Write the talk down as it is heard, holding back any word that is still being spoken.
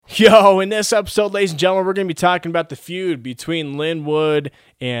Yo, in this episode, ladies and gentlemen, we're going to be talking about the feud between Linwood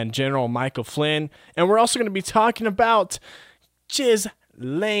and General Michael Flynn. And we're also going to be talking about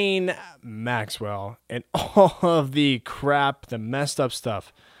Ghislaine Maxwell and all of the crap, the messed up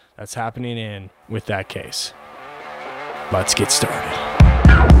stuff that's happening with that case. Let's get started.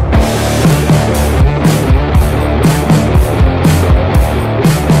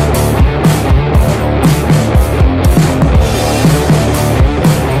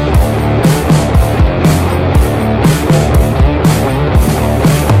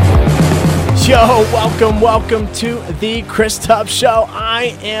 Yo, welcome to the Chris Tubbs Show.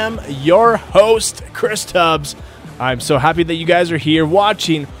 I am your host, Chris Tubbs. I'm so happy that you guys are here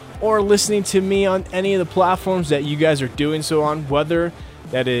watching or listening to me on any of the platforms that you guys are doing so on, whether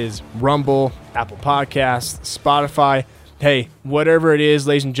that is Rumble, Apple Podcasts, Spotify. Hey, whatever it is,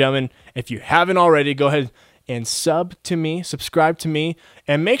 ladies and gentlemen, if you haven't already, go ahead and subscribe to me,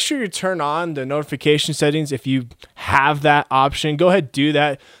 and make sure you turn on the notification settings if you have that option. Go ahead and do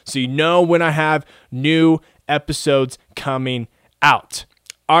that so you know when I have new episodes coming out.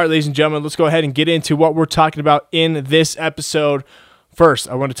 All right, ladies and gentlemen, let's go ahead and get into what we're talking about in this episode. First,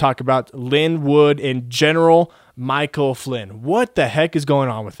 I want to talk about Linwood and General Michael Flynn. What the heck is going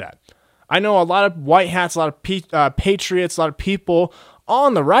on with that? I know a lot of white hats, a lot of patriots, a lot of people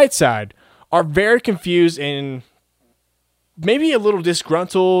on the right side are very confused and maybe a little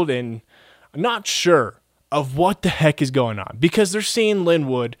disgruntled and not sure of what the heck is going on, because they're seeing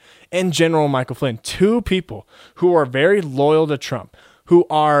Linwood and General Michael Flynn, two people who are very loyal to Trump, who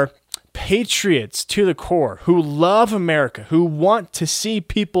are patriots to the core, who love America, who want to see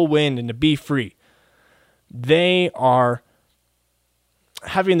people win and to be free. They are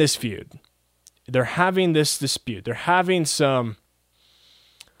having this feud. They're having this dispute. They're having some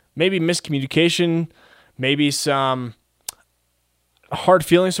maybe miscommunication, maybe some hard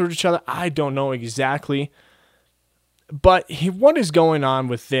feelings towards each other. I don't know exactly. But what is going on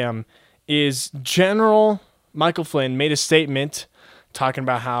with them is General Michael Flynn made a statement talking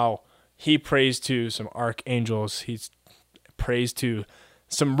about how he prays to some archangels. He's prays to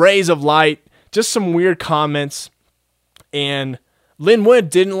some rays of light, just some weird comments. And Linwood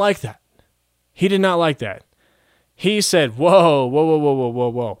didn't like that. He did not like that. He said, whoa.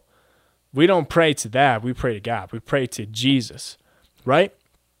 We don't pray to that. We pray to God. We pray to Jesus, right?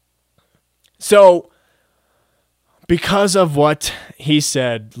 So, because of what he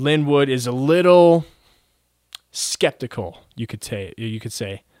said, Linwood is a little skeptical, you could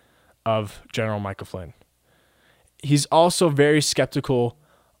say, of General Michael Flynn. He's also very skeptical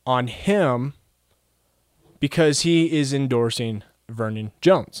on him because he is endorsing Vernon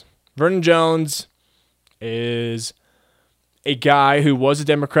Jones. Vernon Jones is a guy who was a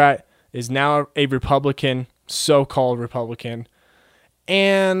Democrat, is now a Republican, so-called Republican,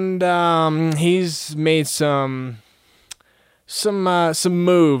 and he's made some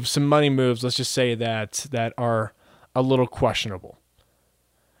moves, some money moves, let's just say that are a little questionable.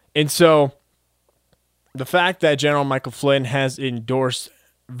 And so the fact that General Michael Flynn has endorsed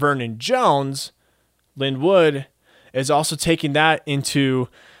Vernon Jones, Linwood is also taking that into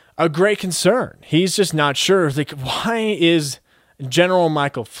a great concern. He's just not sure. Like, why is General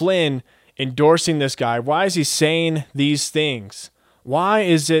Michael Flynn endorsing this guy? Why is he saying these things? Why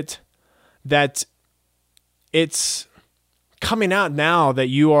is it that it's coming out now that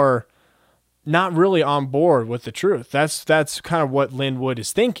you are not really on board with the truth? That's kind of what Linwood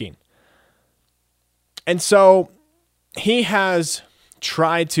is thinking. And so he has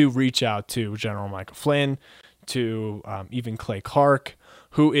tried to reach out to General Michael Flynn, to even Clay Clark,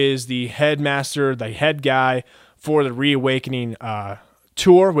 who is the headmaster, the head guy for the Reawakening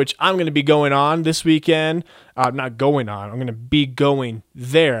tour, which I'm going to be going on this weekend. I'm going to be going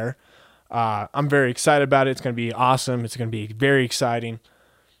there. I'm very excited about it. It's going to be awesome. It's going to be very exciting.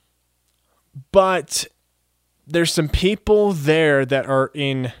 But there's some people there that are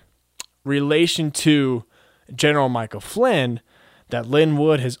in relation to General Michael Flynn that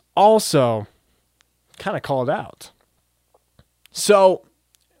Linwood has also kind of called out. So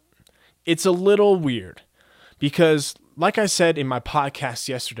it's a little weird because, like I said in my podcast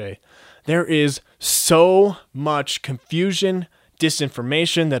yesterday, there is so much confusion,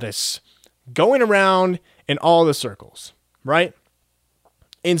 disinformation that is going around in all the circles, right?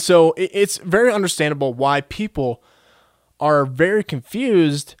 And so it's very understandable why people are very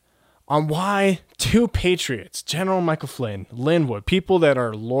confused on why two patriots, General Michael Flynn, Linwood, people that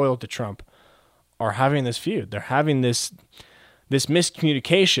are loyal to Trump, are having this feud. They're having this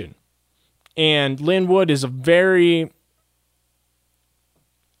miscommunication. And Linwood is a very,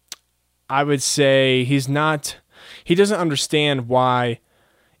 I would say, he doesn't understand why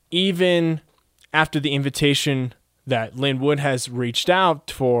even after the invitation that Lynn Wood has reached out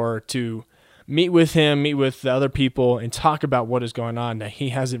to meet with him, meet with the other people, and talk about what is going on, that he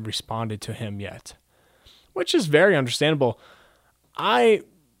hasn't responded to him yet, which is very understandable. I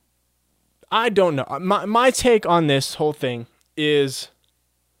don't know. My take on this whole thing is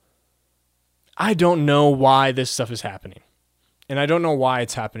I don't know why this stuff is happening, and I don't know why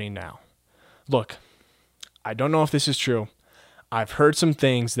it's happening now. Look, I don't know if this is true. I've heard some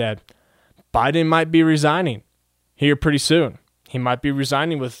things that Biden might be resigning here pretty soon. He might be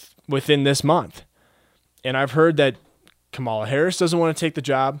resigning within this month. And I've heard that Kamala Harris doesn't want to take the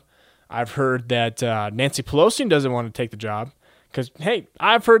job. I've heard that Nancy Pelosi doesn't want to take the job because, hey,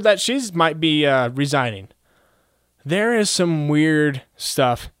 I've heard that she might be resigning. There is some weird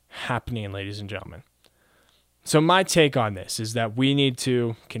stuff happening, ladies and gentlemen. So my take on this is that we need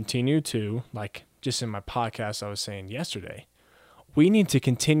to continue to, like just in my podcast I was saying yesterday, we need to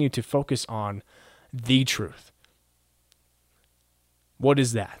continue to focus on the truth. What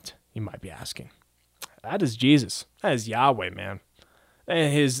is that? You might be asking. That is Jesus. That is Yahweh, man. That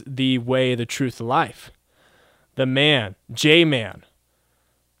is the way, the truth, the life. The man, J-Man,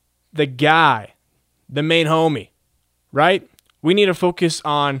 the guy, the main homie, right? We need to focus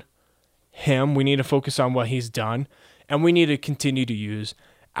on him. We need to focus on what he's done. And we need to continue to use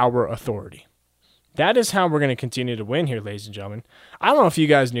our authority. That is how we're going to continue to win here, ladies and gentlemen. I don't know if you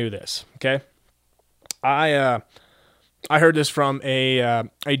guys knew this, okay? I heard this from a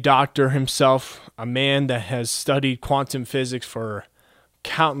doctor himself, a man that has studied quantum physics for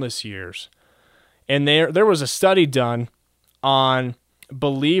countless years. And there was a study done on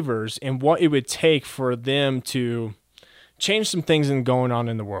believers and what it would take for them to change some things going on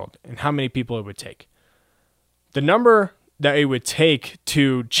in the world and how many people it would take. The number that it would take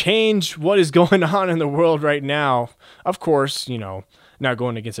to change what is going on in the world right now, of course, not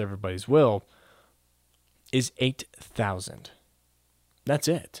going against everybody's will, is 8,000. That's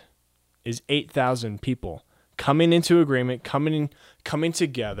it. Is 8,000 people coming into agreement, coming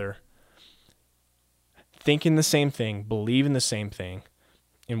together, thinking the same thing, believing the same thing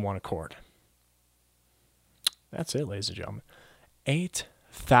in one accord. That's it, ladies and gentlemen.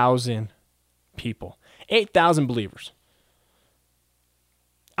 8,000 people. 8,000 believers.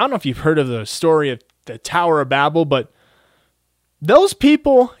 I don't know if you've heard of the story of the Tower of Babel, but those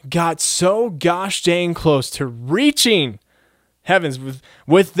people got so gosh dang close to reaching heavens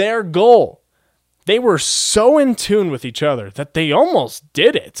with their goal. They were so in tune with each other that they almost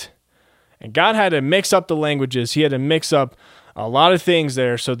did it. And God had to mix up the languages. He had to mix up a lot of things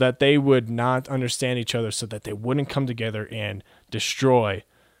there so that they would not understand each other, so that they wouldn't come together and destroy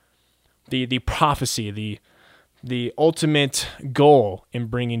the prophecy, the ultimate goal in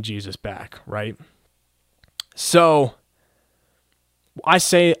bringing Jesus back, right? So I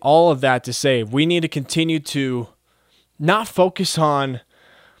say all of that to say we need to continue to not focus on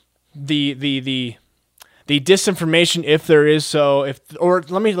the disinformation, if there is so,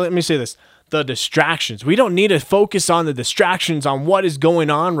 let me say this, the distractions. We don't need to focus on the distractions on what is going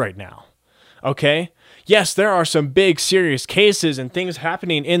on right now. Okay? Yes, there are some big serious cases and things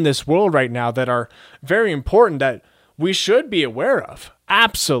happening in this world right now that are very important that we should be aware of.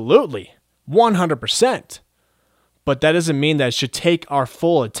 Absolutely. 100%. But that doesn't mean that it should take our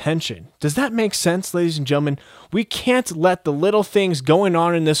full attention. Does that make sense, ladies and gentlemen? We can't let the little things going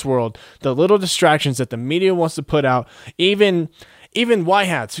on in this world, the little distractions that the media wants to put out, even white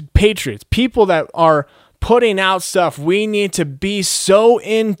hats, patriots, people that are putting out stuff, we need to be so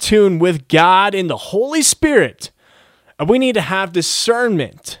in tune with God and the Holy Spirit. And we need to have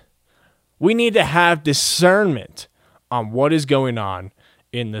discernment. We need to have discernment on what is going on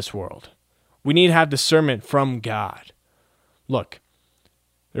in this world. We need to have discernment from God. Look,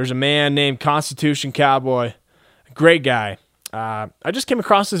 there's a man named Constitution Cowboy, a great guy. I just came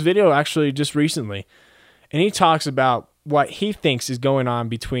across this video actually just recently, and he talks about what he thinks is going on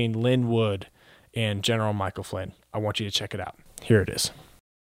between Lynn Wood and General Michael Flynn. I want you to check it out. Here it is.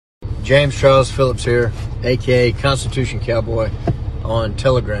 James Charles Phillips here, a.k.a. Constitution Cowboy on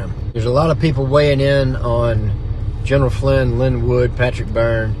Telegram. There's a lot of people weighing in on General Flynn, Lynn Wood, Patrick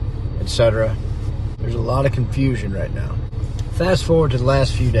Byrne, etc. There's a lot of confusion right now. Fast forward to the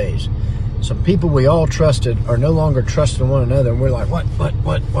last few days. Some people we all trusted are no longer trusting one another, and we're like,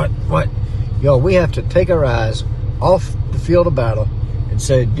 what? Yo, we have to take our eyes off the field of battle and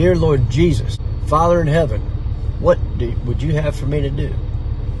say, Dear Lord Jesus, Father in heaven, what would you have for me to do?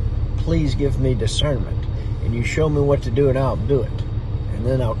 Please give me discernment, and you show me what to do, and I'll do it. And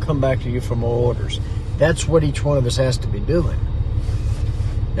then I'll come back to you for more orders. That's what each one of us has to be doing.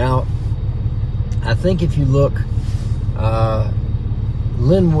 Now, I think if you look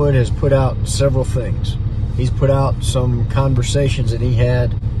Linwood has put out several things. He's put out some conversations that he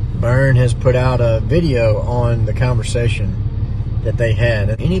had. Byrne has put out a video on the conversation that they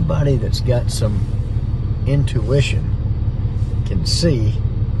had. Anybody that's got some intuition can see,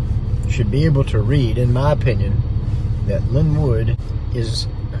 should be able to read, in my opinion, that Linwood is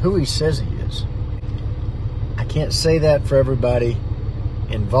who he says he is. I can't say that for everybody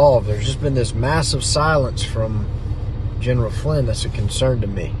involved. There's just been this massive silence from General Flynn that's a concern to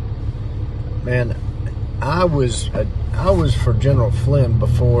me. Man, I was for General Flynn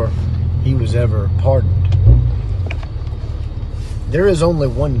before he was ever pardoned. There is only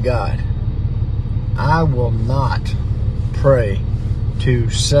one God. I will not pray to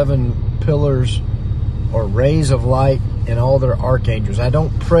 7 pillars or rays of light and all their archangels. I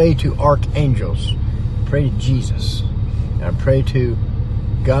don't pray to archangels. I pray to Jesus. And I pray to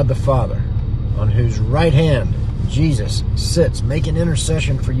God the Father, on whose right hand Jesus sits, making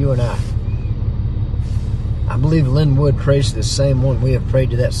intercession for you and I. I believe Linwood prays to the same one. We have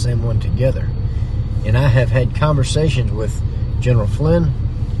prayed to that same one together. And I have had conversations with General Flynn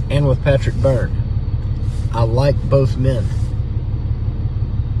and with Patrick Byrne. I like both men.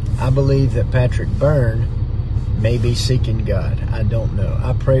 I believe that Patrick Byrne may be seeking God. I don't know.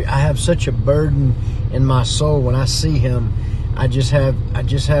 I pray. I have such a burden in my soul when I see him. I just have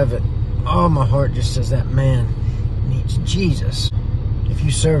it. Oh, my heart just says that man needs Jesus. If you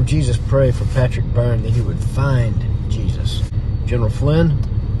serve Jesus, pray for Patrick Byrne that he would find Jesus. General Flynn,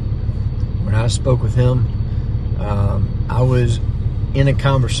 when I spoke with him, I was in a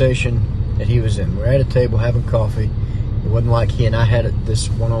conversation that he was in. We're at a table having coffee. It wasn't like he and I had this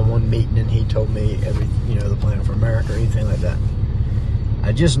one-on-one meeting and he told me the plan for America or anything like that.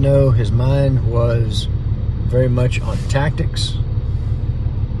 I just know his mind was very much on tactics,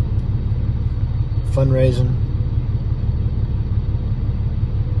 fundraising,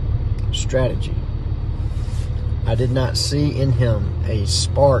 strategy. I did not see in him a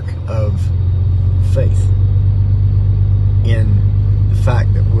spark of faith in the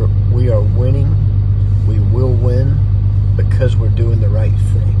fact that we are winning, we will win, because we're doing the right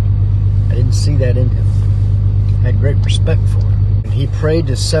thing. I didn't see that in him. I had great respect for him. And he prayed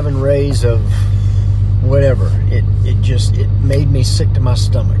to 7 rays of whatever. It made me sick to my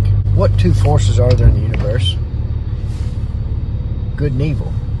stomach. What 2 forces are there in the universe? Good and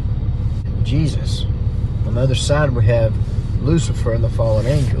evil. Jesus. On the other side we have Lucifer and the fallen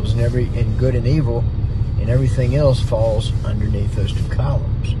angels, and good and evil and everything else falls underneath those 2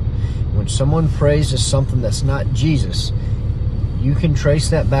 columns. When someone prays to something that's not Jesus, you can trace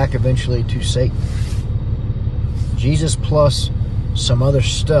that back eventually to Satan. Jesus plus some other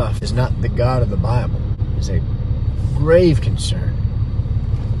stuff is not the God of the Bible. It's a grave concern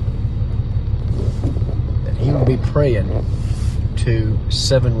that he will be praying to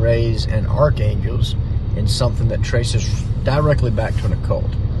 7 rays and archangels in something that traces directly back to an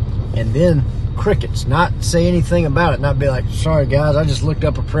occult. And then crickets, not say anything about it, not be like, sorry guys, I just looked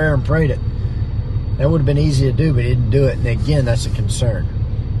up a prayer and prayed it. That would have been easy to do, but he didn't do it. And again, that's a concern.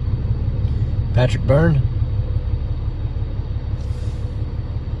 Patrick Byrne,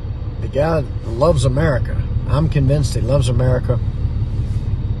 the guy loves America. I'm convinced he loves America.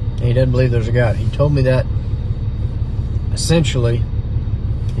 And he doesn't believe there's a God. He told me that essentially.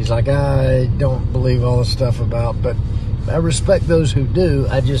 He's like, I don't believe all this stuff about, but I respect those who do.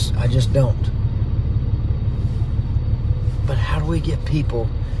 I just don't. But how do we get people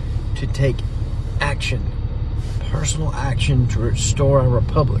to take action, personal action, to restore our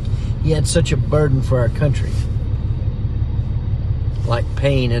republic? He had such a burden for our country, like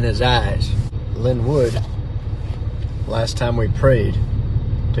pain in his eyes. Linwood, last time we prayed,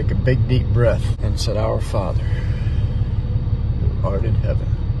 took a big deep breath and said, Our Father, who art in heaven,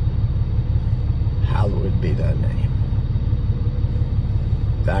 hallowed be thy name.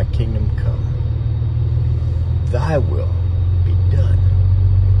 Thy kingdom come. Thy will be done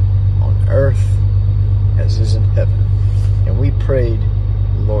on earth as is in heaven. And we prayed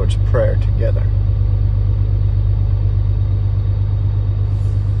the Lord's Prayer together.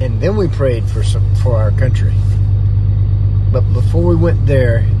 And then we prayed for our country. But before we went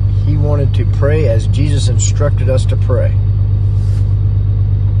there, he wanted to pray as Jesus instructed us to pray.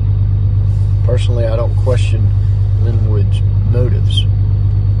 Personally, I don't question Linwood's motives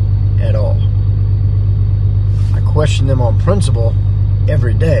at all. I question them on principle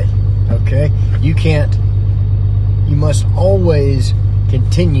every day, okay? You must always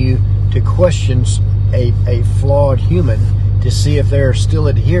continue to question a flawed human to see if they're still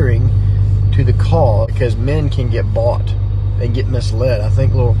adhering to the call, because men can get bought. They get misled. I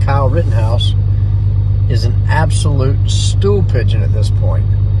think little Kyle Rittenhouse is an absolute stool pigeon at this point.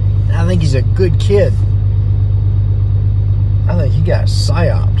 And I think he's a good kid. I think he got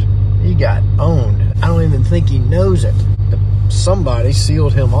psyoped. He got owned. I don't even think he knows it. Somebody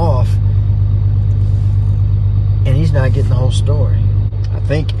sealed him off, and he's not getting the whole story. I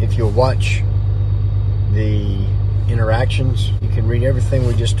think if you'll watch the interactions, you can read everything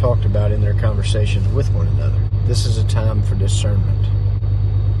we just talked about in their conversations with one another. This is a time for discernment.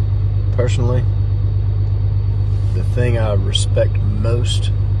 Personally, the thing I respect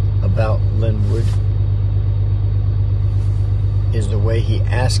most about Linwood is the way he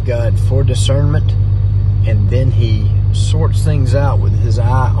asks God for discernment, and then he sorts things out with his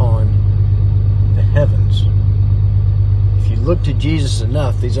eye on the heavens. If you look to Jesus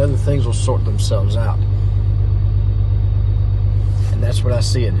enough, these other things will sort themselves out. And that's what I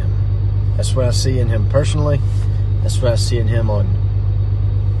see in him. That's what I see in him personally. That's what I see in him on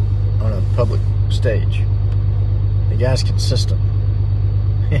a public stage. The guy's consistent.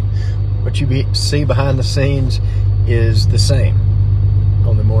 What you see behind the scenes is the same,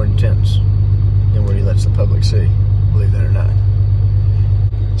 only more intense than what he lets the public see, believe that or not.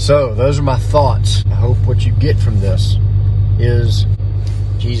 So, those are my thoughts. I hope what you get from this is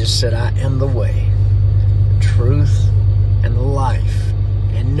Jesus said, I am the way, the truth, and the life,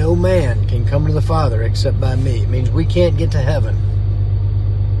 and no man can come to the Father except by me. It means we can't get to heaven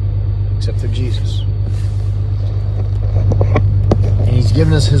except through Jesus. And he's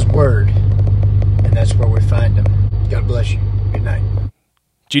given us his word, and that's where we find him. God bless you. Good night.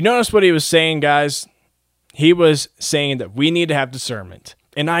 Do you notice what he was saying, guys? He was saying that we need to have discernment.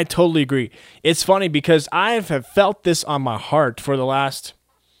 And I totally agree. It's funny because I have felt this on my heart for the last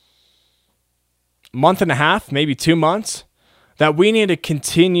month and a half, maybe 2 months, that we need to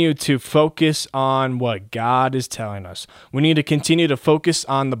continue to focus on what God is telling us. We need to continue to focus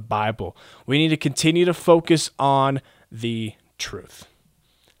on the Bible. We need to continue to focus on the truth.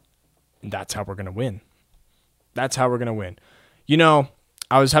 And that's how we're going to win. That's how we're going to win. You know,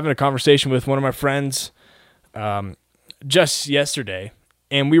 I was having a conversation with one of my friends just yesterday,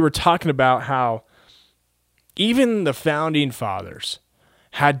 and we were talking about how even the founding fathers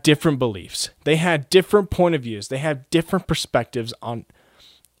had different beliefs. They had different point of views. They had different perspectives on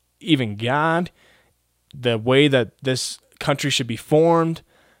even God, the way that this country should be formed.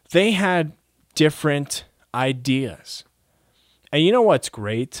 They had different ideas. And you know what's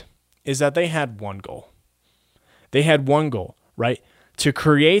great is that they had one goal. They had one goal, right? To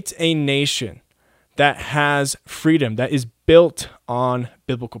create a nation that has freedom, that is built on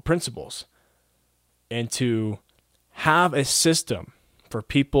biblical principles, and to have a system for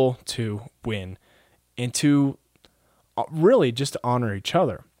people to win and to really just to honor each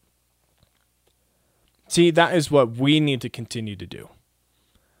other. See, that is what we need to continue to do.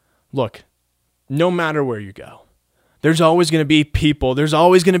 Look, no matter where you go, there's always going to be people, there's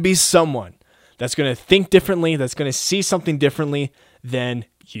always going to be someone that's going to think differently, that's going to see something differently than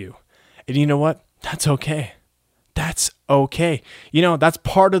you. And you know what? That's okay. That's okay. You know, that's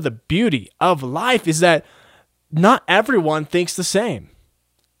part of the beauty of life, is that not everyone thinks the same.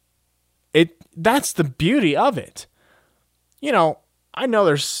 That's the beauty of it. You know, I know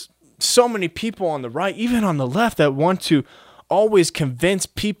there's so many people on the right, even on the left, that want to always convince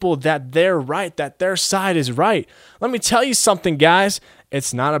people that they're right, that their side is right. Let me tell you something, guys.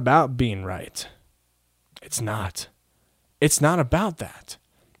 It's not about being right. It's not. It's not about that.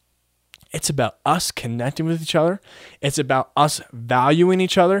 It's about us connecting with each other. It's about us valuing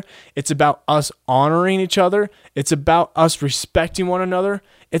each other. It's about us honoring each other. It's about us respecting one another.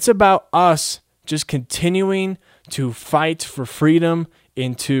 It's about us just continuing to fight for freedom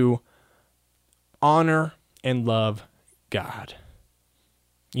and to honor and love God.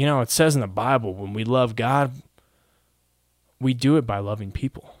 You know, it says in the Bible, when we love God, we do it by loving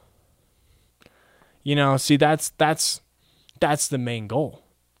people. You know, see, that's the main goal.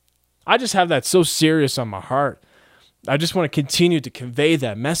 I just have that so serious on my heart. I just want to continue to convey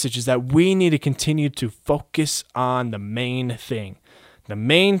that message, is that we need to continue to focus on the main thing. The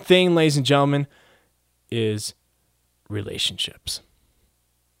main thing, ladies and gentlemen, is relationships.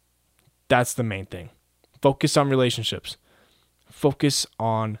 That's the main thing. Focus on relationships. Focus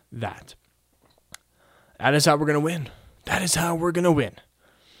on that. That is how we're going to win. That is how we're going to win.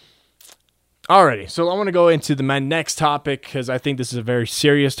 Alrighty, so I want to go into my next topic, because I think this is a very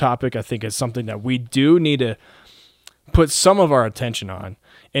serious topic. I think it's something that we do need to put some of our attention on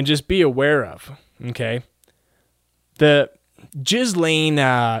and just be aware of, okay? The Ghislaine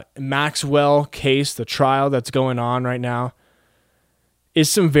Maxwell case, the trial that's going on right now, is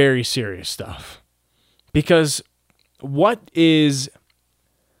some very serious stuff. Because what is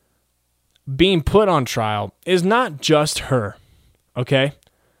being put on trial is not just her, okay?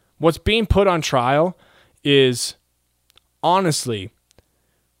 What's being put on trial is, honestly,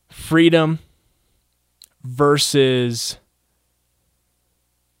 freedom versus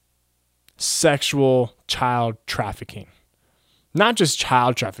sexual child trafficking. Not just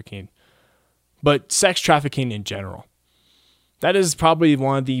child trafficking, but sex trafficking in general. That is probably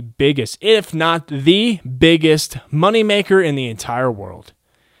one of the biggest, if not the biggest, moneymaker in the entire world.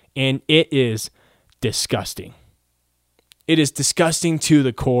 And it is disgusting. It is disgusting to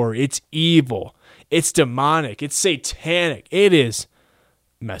the core. It's evil. It's demonic. It's satanic. It is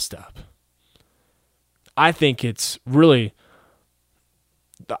messed up. I think it's really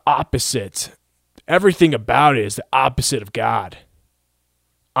the opposite. Everything about it is the opposite of God.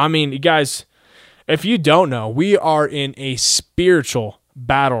 I mean, you guys, if you don't know, we are in a spiritual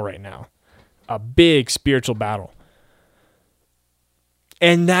battle right now. A big spiritual battle.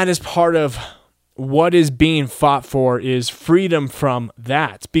 And that is part of what is being fought for, is freedom from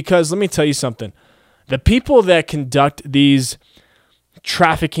that. Because let me tell you something. The people that conduct these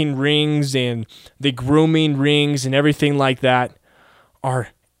trafficking rings and the grooming rings and everything like that are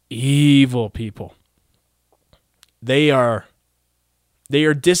evil people. They are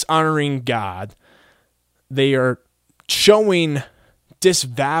dishonoring God. They are showing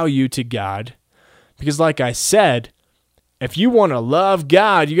disvalue to God. Because like I said, if you want to love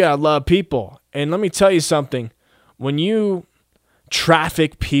God, you got to love people. And let me tell you something. When you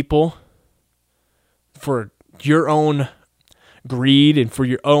traffic people for your own greed and for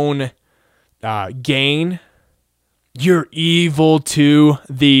your own gain, you're evil to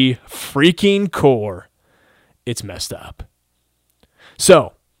the freaking core. It's messed up.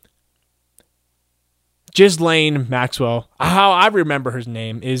 So, Ghislaine Maxwell, how I remember her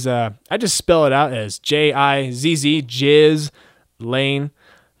name is, I just spell it out as J-I-Z-Z, Jiz Lane.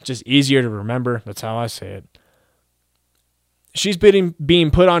 Just easier to remember. That's how I say it. She's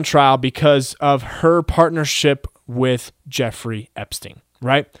being put on trial because of her partnership with Jeffrey Epstein,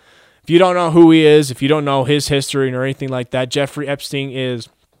 right? If you don't know who he is, if you don't know his history or anything like that, Jeffrey Epstein is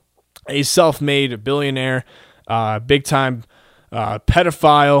a self-made billionaire, big-time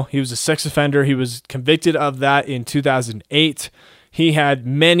pedophile. He was a sex offender. He was convicted of that in 2008. He had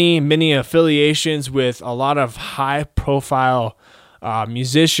many affiliations with a lot of high-profile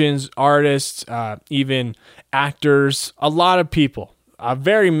musicians, artists, even actors, a lot of people, a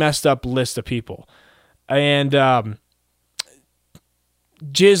very messed up list of people. And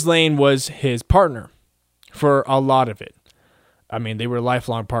Ghislaine was his partner for a lot of it. I mean, they were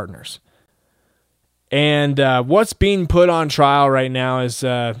lifelong partners. And what's being put on trial right now is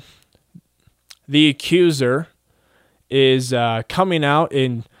the accuser is coming out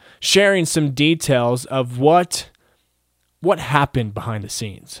and sharing some details of what happened behind the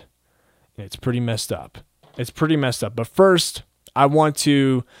scenes. It's pretty messed up. But first, I want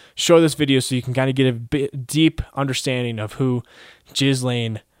to show this video so you can kind of get a deep understanding of who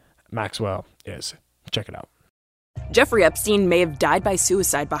Ghislaine Maxwell is. Check it out. Jeffrey Epstein may have died by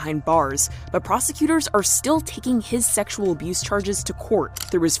suicide behind bars, but prosecutors are still taking his sexual abuse charges to court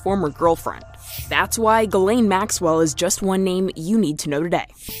through his former girlfriend. That's why Ghislaine Maxwell is just one name you need to know today.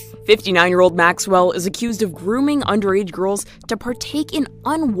 59-year-old Maxwell is accused of grooming underage girls to partake in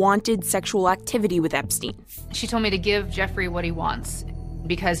unwanted sexual activity with Epstein. She told me to give Jeffrey what he wants,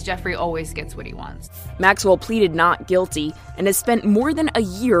 because Jeffrey always gets what he wants. Maxwell pleaded not guilty and has spent more than a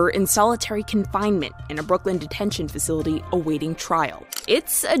year in solitary confinement in a Brooklyn detention facility awaiting trial.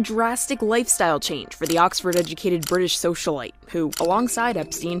 It's a drastic lifestyle change for the Oxford-educated British socialite, who, alongside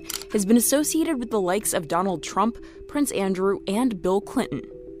Epstein, has been associated with the likes of Donald Trump, Prince Andrew, and Bill Clinton.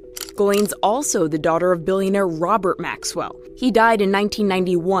 Ghislaine's also the daughter of billionaire Robert Maxwell. He died in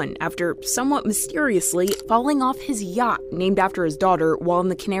 1991 after, somewhat mysteriously, falling off his yacht named after his daughter while in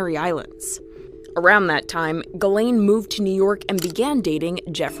the Canary Islands. Around that time, Ghislaine moved to New York and began dating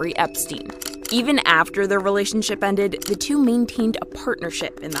Jeffrey Epstein. Even after their relationship ended, the two maintained a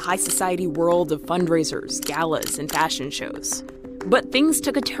partnership in the high society world of fundraisers, galas, and fashion shows. But things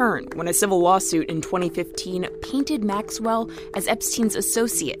took a turn when a civil lawsuit in 2015 painted Maxwell as Epstein's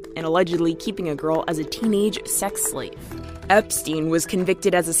associate in allegedly keeping a girl as a teenage sex slave. Epstein was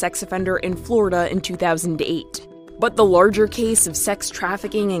convicted as a sex offender in Florida in 2008. But the larger case of sex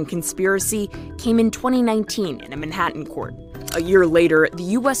trafficking and conspiracy came in 2019 in a Manhattan court. A year later, the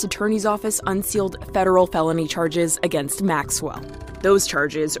U.S. Attorney's Office unsealed federal felony charges against Maxwell. Those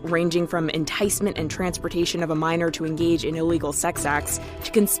charges, ranging from enticement and transportation of a minor to engage in illegal sex acts,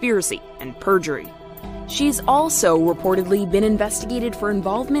 to conspiracy and perjury. She's also reportedly been investigated for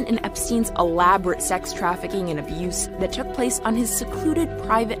involvement in Epstein's elaborate sex trafficking and abuse that took place on his secluded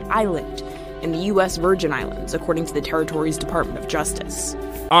private island in the U.S. Virgin Islands, according to the territory's Department of Justice.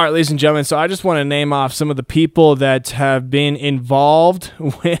 All right, ladies and gentlemen, so I just want to name off some of the people that have been involved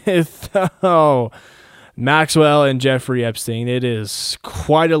with Maxwell and Jeffrey Epstein. It is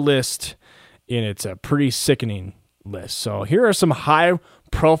quite a list, and it's a pretty sickening list. So here are some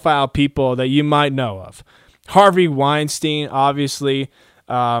high-profile people that you might know of. Harvey Weinstein, obviously,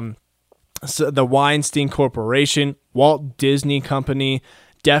 so the Weinstein Corporation, Walt Disney Company,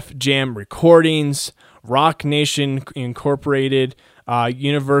 Def Jam Recordings, Rock Nation Incorporated,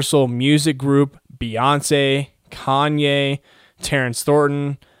 Universal Music Group, Beyonce, Kanye, Terrence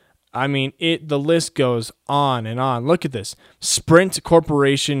Thornton. I mean, the list goes on and on. Look at this. Sprint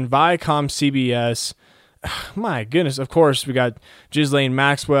Corporation, Viacom CBS. My goodness. Of course, we got Ghislaine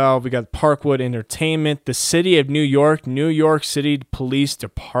Maxwell. We got Parkwood Entertainment, the City of New York, New York City Police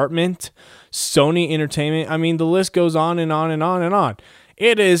Department, Sony Entertainment. I mean, the list goes on and on and on and on.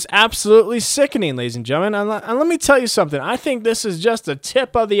 It is absolutely sickening, ladies and gentlemen. And let me tell you something. I think this is just the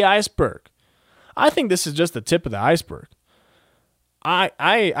tip of the iceberg. I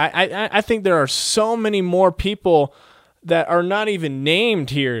think there are so many more people that are not even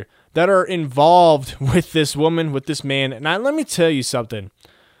named here that are involved with this woman, with this man. And let me tell you something.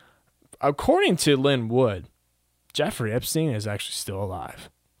 According to Lynn Wood, Jeffrey Epstein is actually still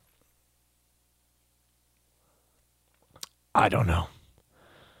alive. I don't know.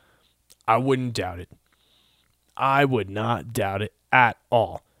 I wouldn't doubt it. I would not doubt it at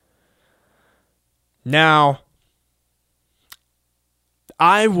all. Now,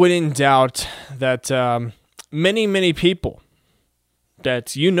 I wouldn't doubt that many people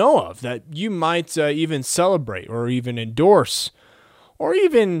that you know of, that you might even celebrate or even endorse or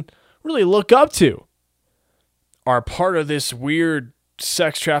even really look up to, are part of this weird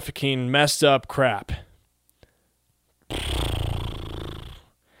sex trafficking, messed up crap.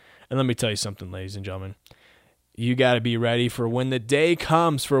 And let me tell you something, ladies and gentlemen. You got to be ready for when the day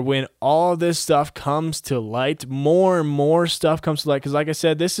comes, for when all this stuff comes to light. More and more stuff comes to light. Because like I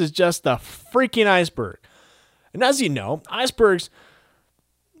said, this is just the freaking iceberg. And as you know, icebergs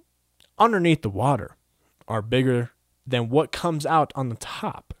underneath the water are bigger than what comes out on the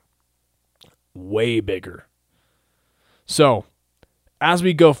top. Way bigger. So, as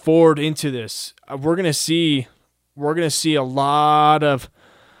we go forward into this, we're going to see a lot of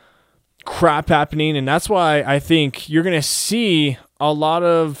crap happening, and that's why I think you're going to see a lot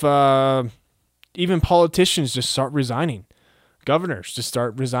of even politicians just start resigning. Governors just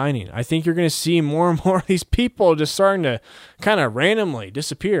start resigning. I think you're going to see more and more of these people just starting to kind of randomly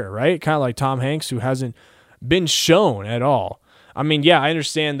disappear, right? Kind of like Tom Hanks, who hasn't been shown at all. I mean, yeah, I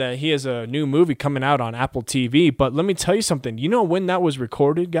understand that he has a new movie coming out on Apple TV, but let me tell you something. You know when that was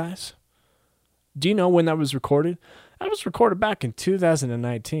recorded, guys? Do you know when that was recorded? That was recorded back in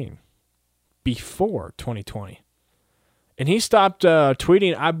 2019. Before 2020. And he stopped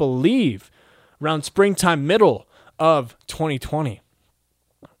tweeting, I believe, around springtime, middle of 2020.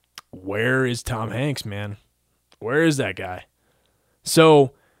 Where is Tom Hanks, man? Where is that guy?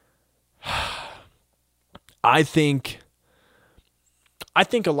 So, I think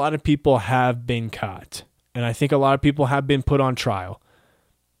a lot of people have been caught. And I think a lot of people have been put on trial.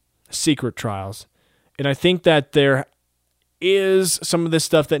 Secret trials. And I think that there is some of this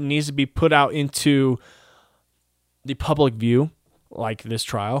stuff that needs to be put out into the public view, like this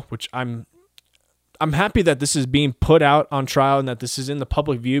trial, which I'm happy that this is being put out on trial and that this is in the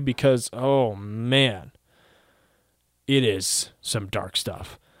public view, because, oh man, it is some dark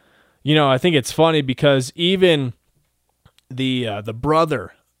stuff. You know, I think it's funny because even the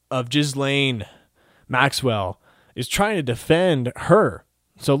brother of Ghislaine Maxwell is trying to defend her.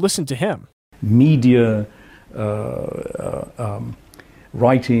 So listen to him. Media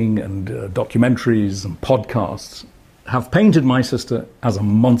writing and documentaries and podcasts have painted my sister as a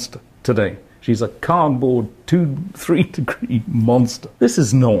monster today. She's a cardboard 2-3 degree monster. This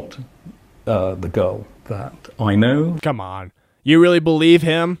is not the girl that I know. Come on. You really believe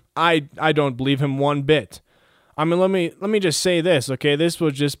him? I don't believe him one bit. I mean, let me just say this, okay? This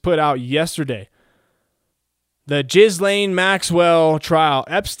was just put out yesterday. The Ghislaine Maxwell trial.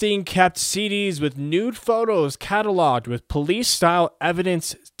 Epstein kept CDs with nude photos cataloged with police-style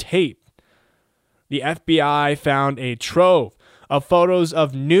evidence tape. The FBI found a trove of photos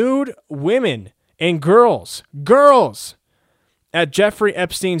of nude women and girls at Jeffrey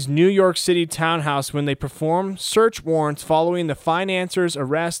Epstein's New York City townhouse when they performed search warrants following the financier's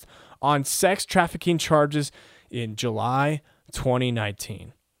arrest on sex trafficking charges in July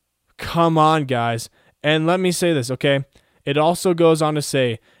 2019. Come on, guys. And let me say this, okay? It also goes on to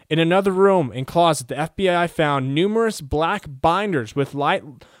say, in another room and closet, the FBI found numerous black binders with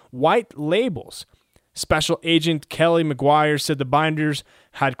white labels. Special Agent Kelly McGuire said the binders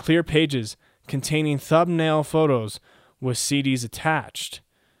had clear pages containing thumbnail photos with CDs attached.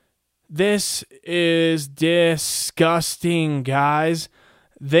 This is disgusting, guys.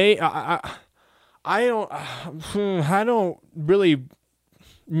 I don't really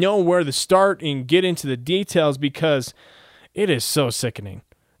know where to start and get into the details because it is so sickening.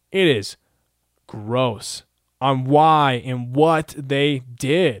 It is gross on why and what they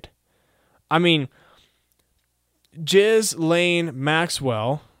did. I mean, Ghislaine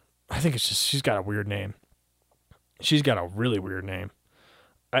Maxwell, I think it's just, she's got a weird name. She's got a really weird name.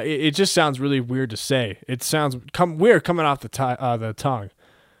 It just sounds really weird to say. It sounds weird coming off the tongue.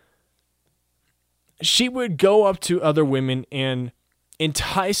 She would go up to other women and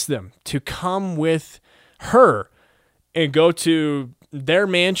entice them to come with her and go to their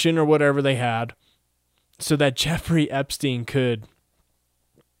mansion or whatever they had so that Jeffrey Epstein could,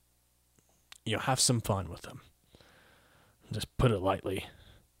 have some fun with them. Just put it lightly.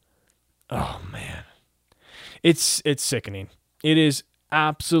 Oh, man. It's sickening. It is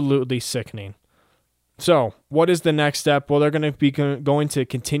absolutely sickening. So, what is the next step? Well, they're going to be going to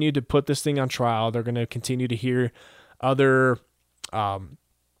continue to put this thing on trial. They're going to continue to hear other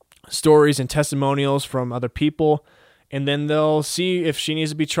stories and testimonials from other people, and then they'll see if she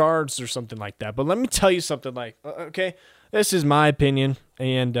needs to be charged or something like that. But let me tell you something, okay, this is my opinion,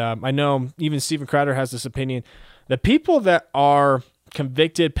 and I know even Steven Crowder has this opinion. The people that are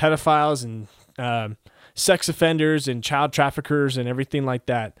convicted pedophiles and sex offenders and child traffickers and everything like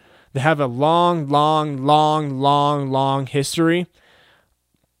that, they have a long history,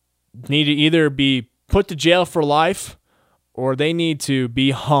 need to either be put to jail for life or they need to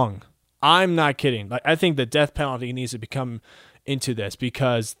be hung. I'm not kidding. I think the death penalty needs to become into this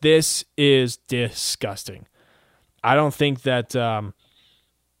because this is disgusting. I don't think that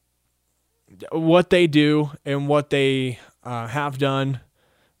what they do and what they have done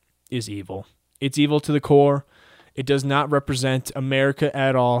is evil. It's evil to the core. It does not represent America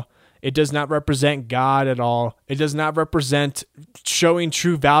at all. It does not represent God at all. It does not represent showing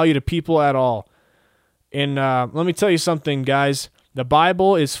true value to people at all. And let me tell you something, guys. The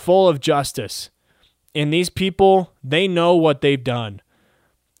Bible is full of justice. And these people, they know what they've done.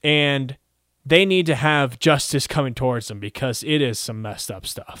 And they need to have justice coming towards them because it is some messed up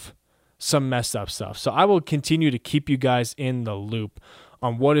stuff. Some messed up stuff. So I will continue to keep you guys in the loop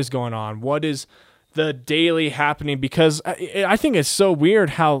on what is going on, what is the daily happening, because I think it's so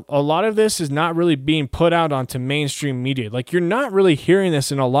weird how a lot of this is not really being put out onto mainstream media. Like, you're not really hearing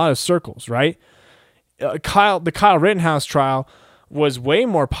this in a lot of circles, right? The Kyle Rittenhouse trial was way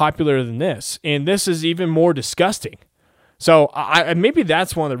more popular than this, and this is even more disgusting. So maybe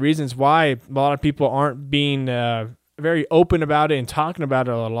that's one of the reasons why a lot of people aren't being very open about it and talking about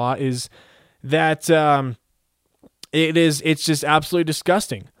it a lot, is that it's just absolutely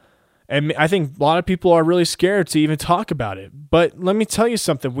disgusting. And I think a lot of people are really scared to even talk about it. But let me tell you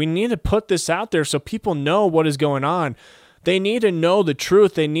something. We need to put this out there so people know what is going on. They need to know the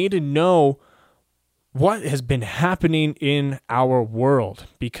truth. They need to know what has been happening in our world,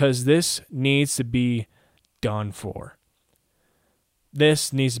 because this needs to be done for.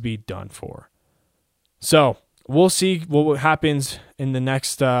 This needs to be done for. So we'll see what happens in the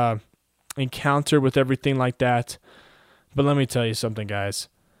next encounter with everything like that. But let me tell you something, guys.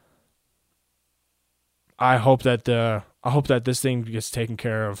 I hope that this thing gets taken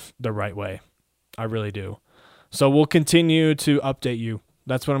care of the right way. I really do. So we'll continue to update you.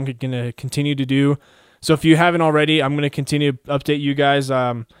 That's what I'm going to continue to do. So if you haven't already, I'm going to continue to update you guys.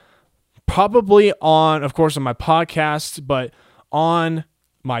 Probably on, of course, on my podcast, but on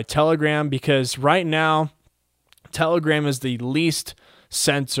my Telegram, because right now Telegram is the least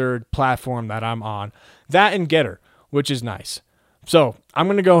censored platform that I'm on. That and Getter, which is nice. So I'm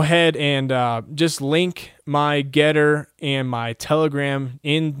going to go ahead and just link my Getter and my Telegram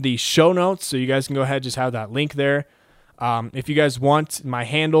in the show notes, so you guys can go ahead and just have that link there. If you guys want, my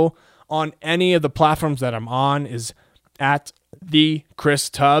handle on any of the platforms that I'm on is at the Chris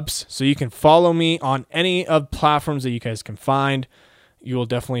Tubbs. So you can follow me on any of the platforms that you guys can find. You will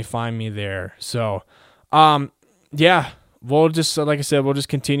definitely find me there. So, yeah, we'll just, like I said, we'll just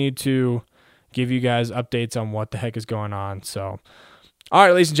continue to give you guys updates on what the heck is going on. So, all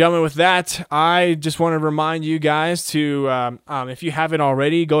right, ladies and gentlemen, with that, I just want to remind you guys to, if you haven't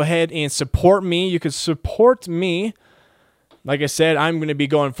already, go ahead and support me. You can support me. Like I said, I'm going to be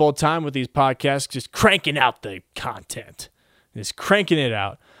going full time with these podcasts, just cranking out the content, just cranking it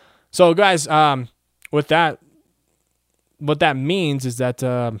out. So, guys, what that means is that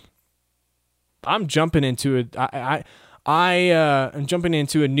I'm jumping into it. I'm jumping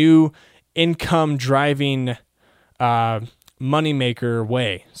into a new income driving moneymaker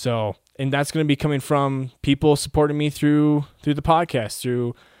way. So, and that's going to be coming from people supporting me through the podcast,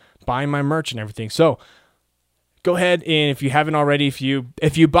 through buying my merch and everything. So go ahead, and if you haven't already, if you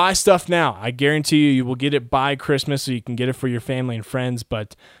buy stuff now, I guarantee you will get it by Christmas, so you can get it for your family and friends.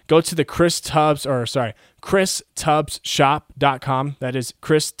 But go to the ChrisTubbsShop.com. That is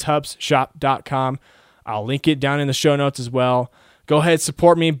ChrisTubbsShop.com. I'll link it down in the show notes as well. Go ahead,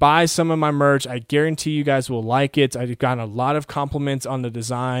 support me, buy some of my merch. I guarantee you guys will like it. I've gotten a lot of compliments on the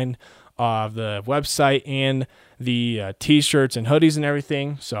design of the website and the t-shirts and hoodies and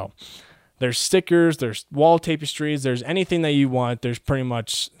everything. So there's stickers, there's wall tapestries, there's anything that you want. There's pretty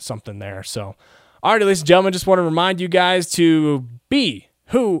much something there. So, all right, ladies and gentlemen, just want to remind you guys to be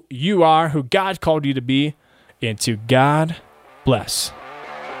who you are, who God called you to be, and to God bless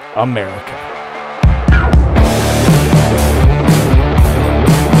America.